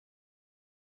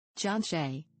John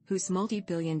Shea, whose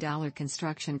multi-billion-dollar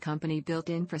construction company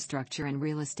built infrastructure and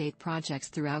real estate projects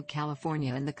throughout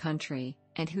California and the country,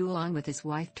 and who along with his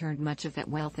wife turned much of that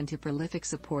wealth into prolific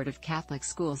support of Catholic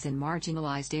schools in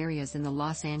marginalized areas in the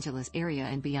Los Angeles area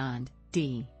and beyond,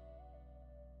 d.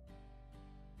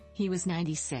 He was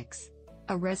 96.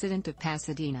 A resident of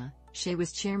Pasadena, Shea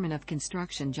was chairman of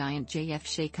construction giant J.F.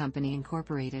 Shea Company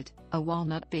Incorporated, a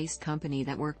Walnut-based company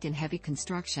that worked in heavy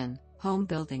construction, home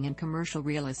building and commercial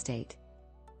real estate.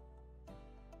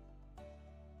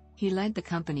 He led the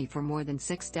company for more than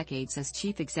 6 decades as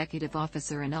chief executive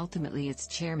officer and ultimately its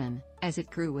chairman, as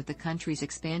it grew with the country's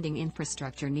expanding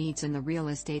infrastructure needs in the real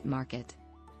estate market.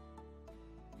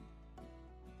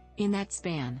 In that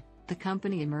span, the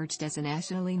company emerged as a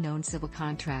nationally known civil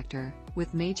contractor,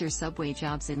 with major subway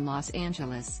jobs in Los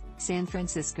Angeles, San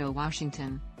Francisco,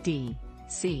 Washington,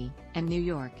 D.C., and New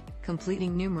York,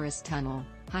 completing numerous tunnel,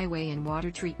 highway and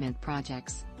water treatment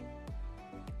projects.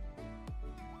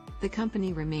 The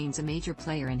company remains a major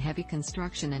player in heavy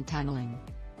construction and tunneling.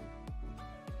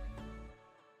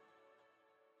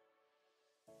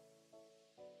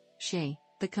 Shea,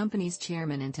 the company's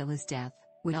chairman until his death,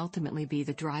 would ultimately be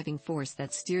the driving force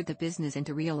that steered the business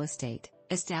into real estate,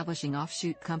 establishing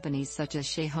offshoot companies such as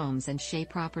Shea Homes and Shea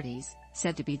Properties,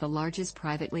 said to be the largest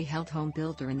privately held home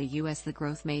builder in the U.S. The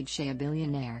growth made Shea a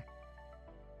billionaire.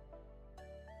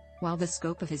 While the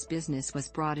scope of his business was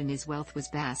broad and his wealth was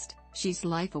vast, Shea's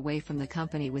life away from the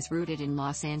company was rooted in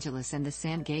Los Angeles and the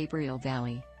San Gabriel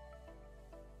Valley.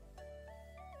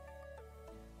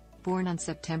 Born on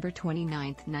September 29,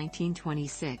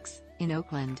 1926, in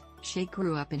Oakland, Shea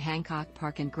grew up in Hancock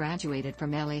Park and graduated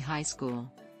from LA High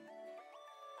School.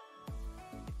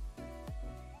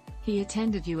 He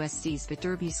attended USC's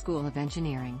Viterbi School of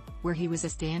Engineering, where he was a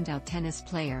standout tennis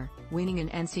player, winning an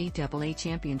NCAA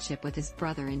championship with his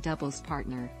brother and doubles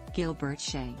partner, Gilbert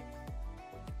Shea.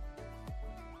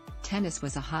 Tennis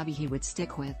was a hobby he would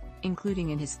stick with, including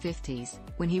in his 50s,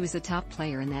 when he was a top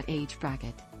player in that age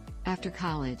bracket. After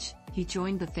college, he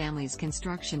joined the family's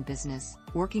construction business,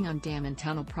 working on dam and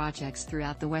tunnel projects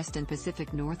throughout the West and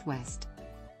Pacific Northwest.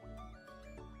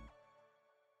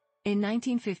 In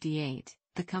 1958,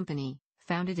 the company,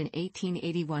 founded in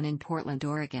 1881 in Portland,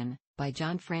 Oregon, by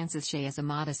John Francis Shea as a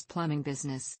modest plumbing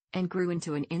business, and grew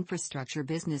into an infrastructure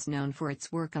business known for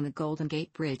its work on the Golden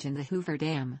Gate Bridge and the Hoover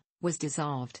Dam, was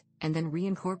dissolved, and then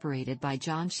reincorporated by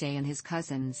John Shea and his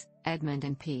cousins, Edmund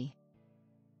and P.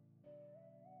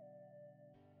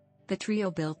 The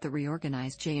trio built the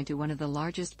reorganized Shea into one of the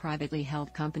largest privately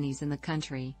held companies in the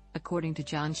country, according to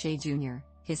John Shea Jr.,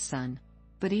 his son.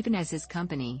 But even as his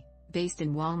company, based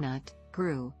in Walnut,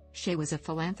 grew, Shea was a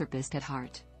philanthropist at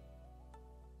heart.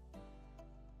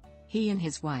 He and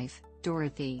his wife,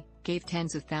 Dorothy, gave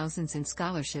tens of thousands in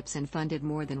scholarships and funded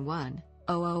more than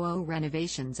 1,000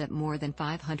 renovations at more than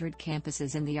 500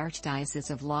 campuses in the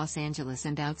Archdiocese of Los Angeles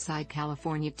and outside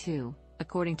California too,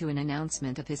 according to an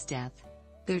announcement of his death.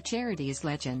 "Their charity is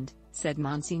legend," said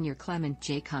Monsignor Clement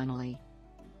J. Connolly.